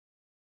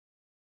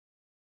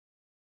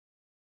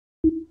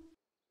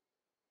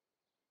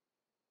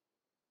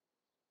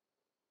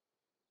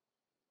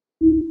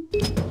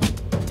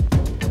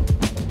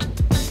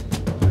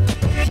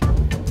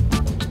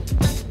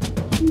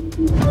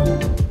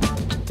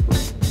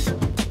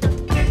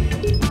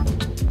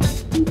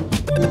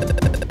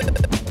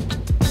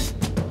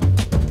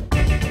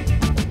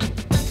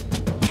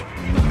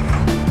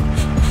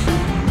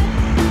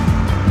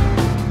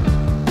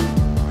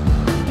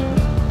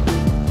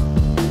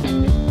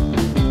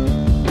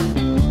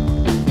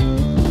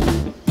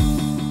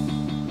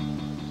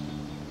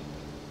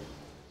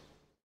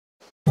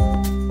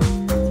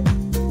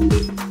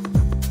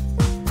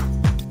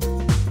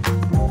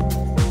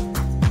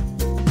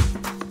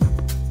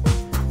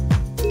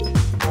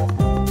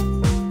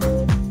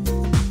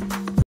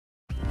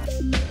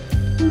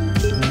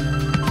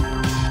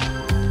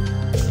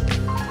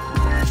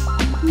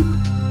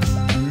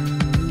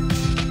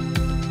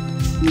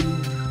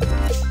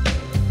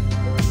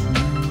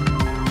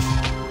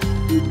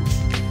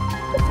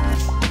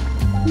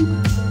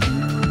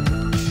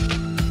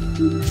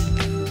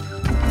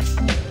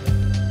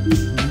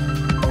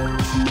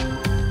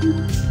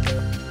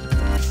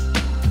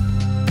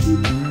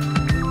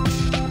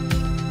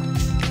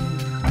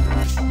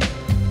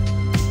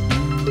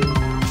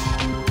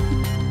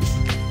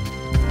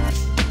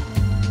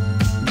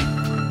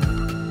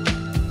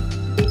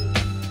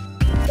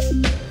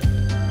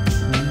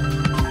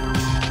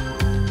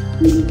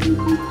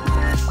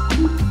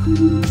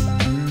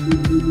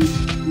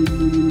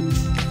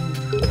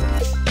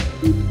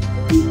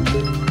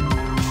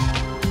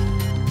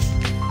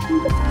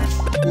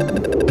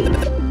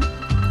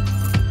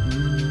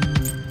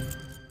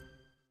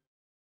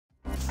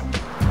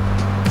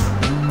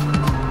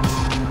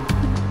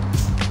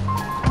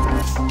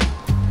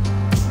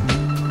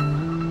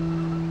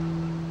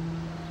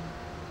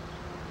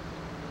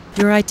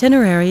Your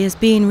itinerary is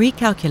being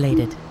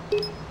recalculated.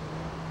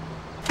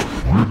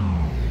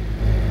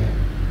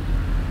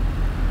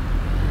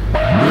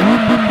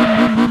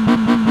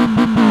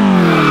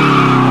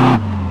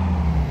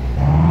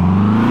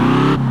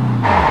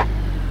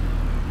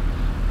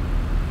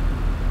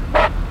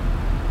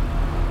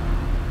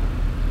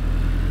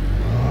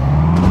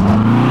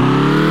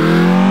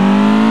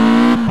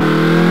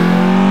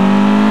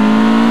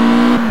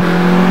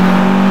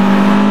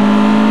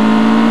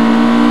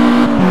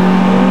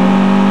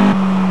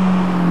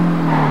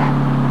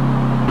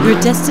 Your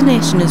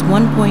destination is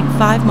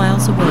 1.5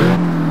 miles away.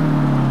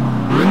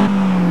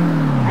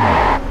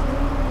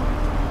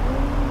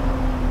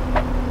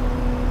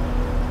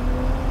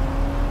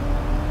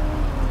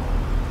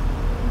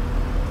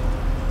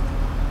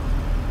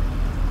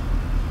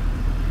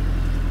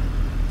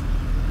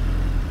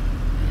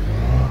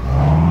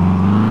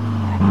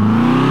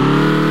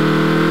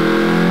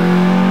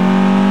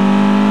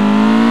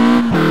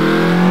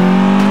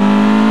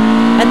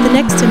 At the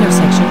next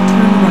intersection,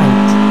 turn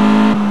right.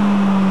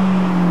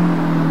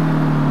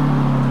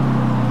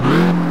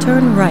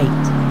 Turn right.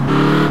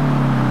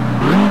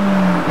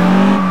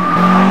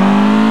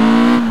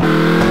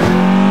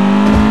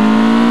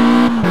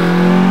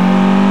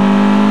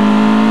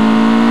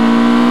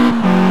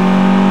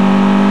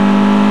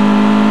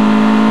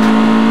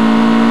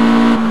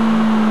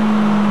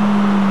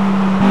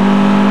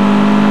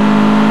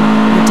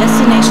 Your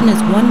destination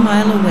is 1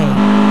 mile away.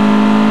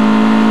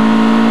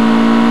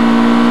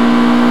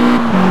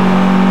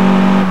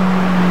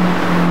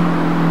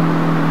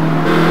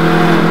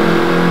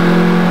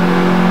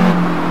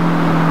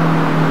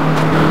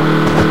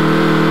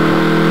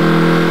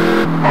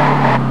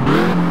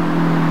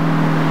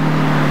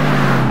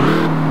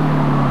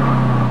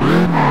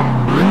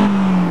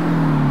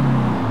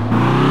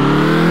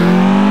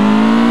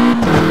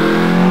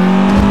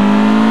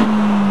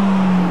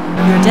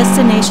 Your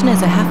destination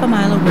is a half a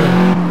mile away.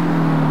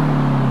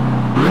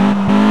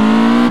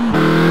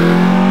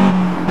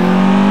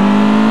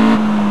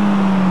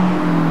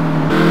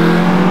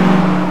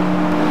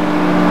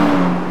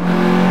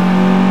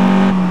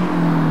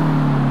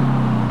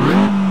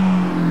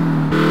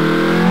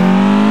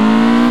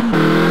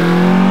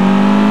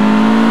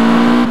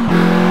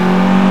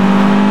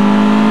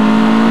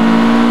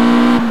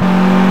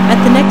 At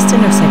the next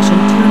intersection,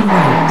 turn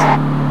right.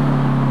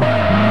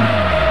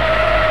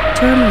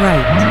 Turn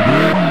right.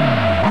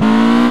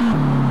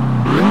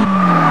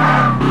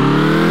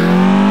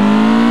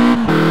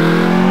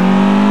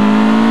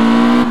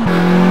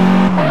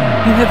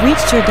 You have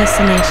reached your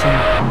destination.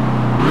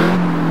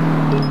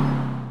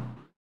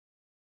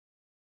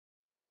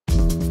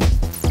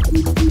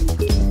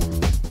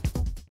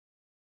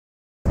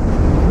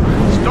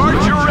 Start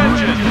your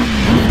engine!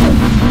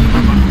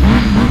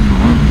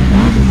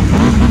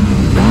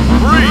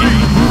 3,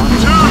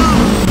 2,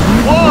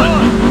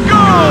 1,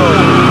 go!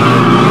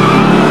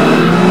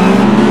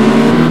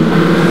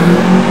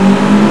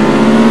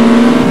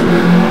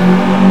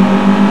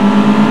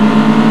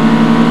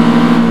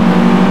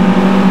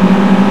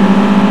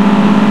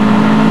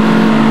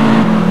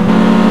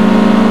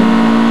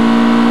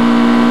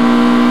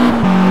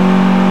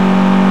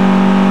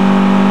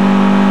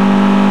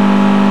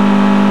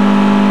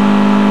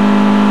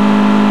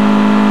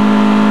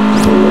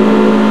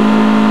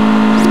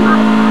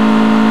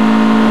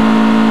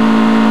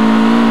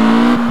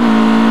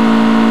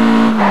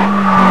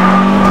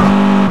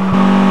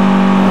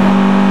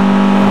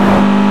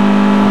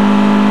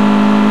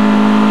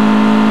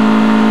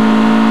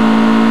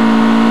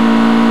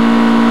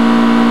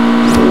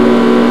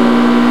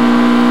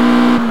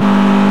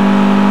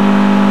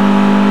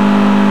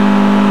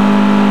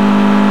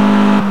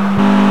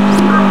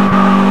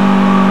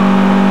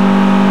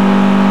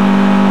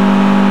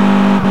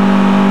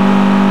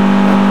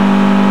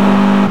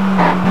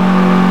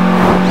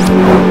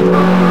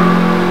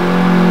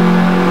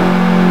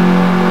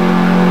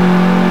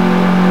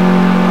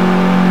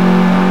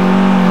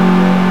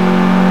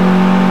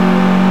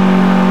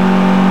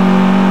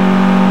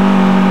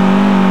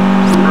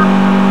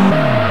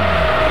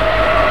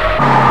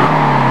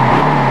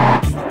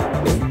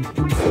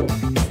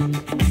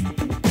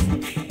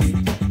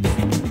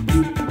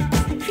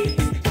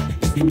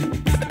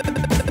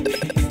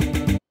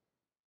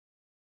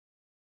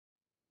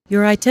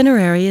 Your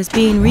itinerary is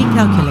being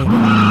recalculated.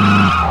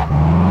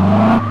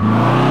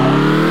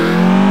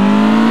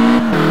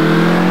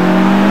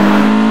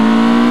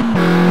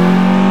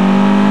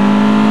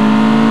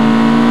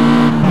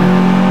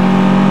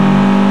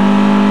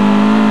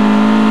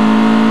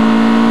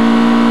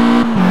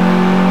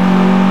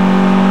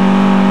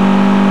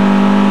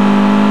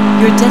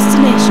 Your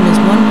destination is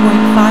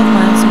 1.5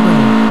 miles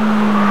away.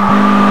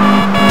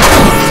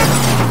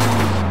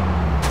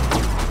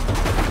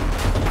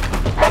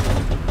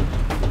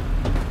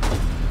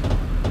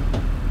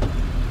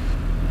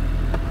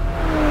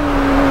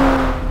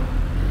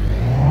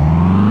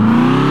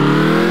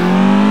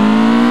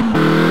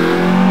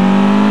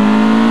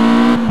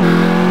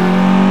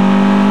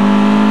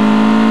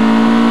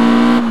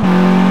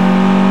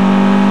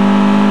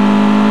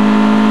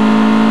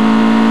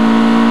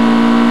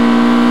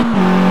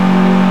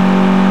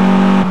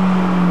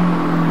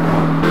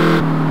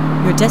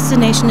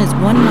 destination is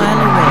 1 mile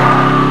away.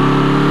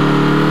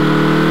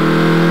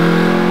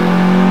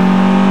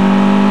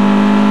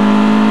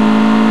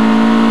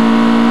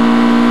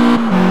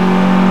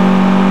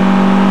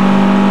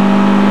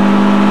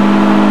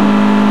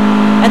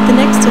 At the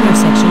next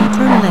intersection,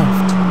 turn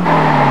left.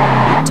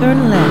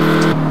 Turn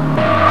left.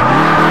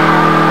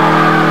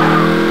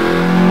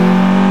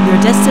 Your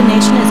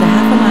destination is a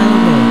half a mile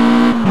away.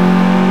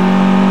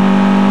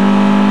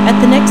 At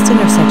the next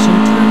intersection,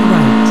 turn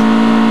right.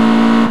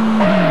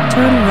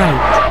 Turn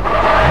right.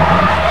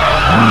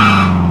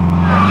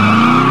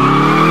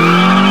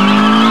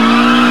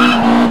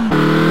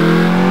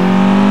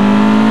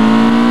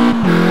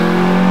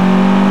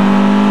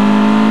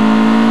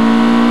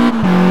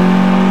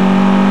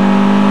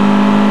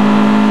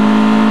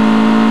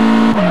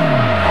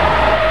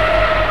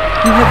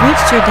 You have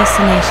reached your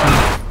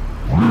destination.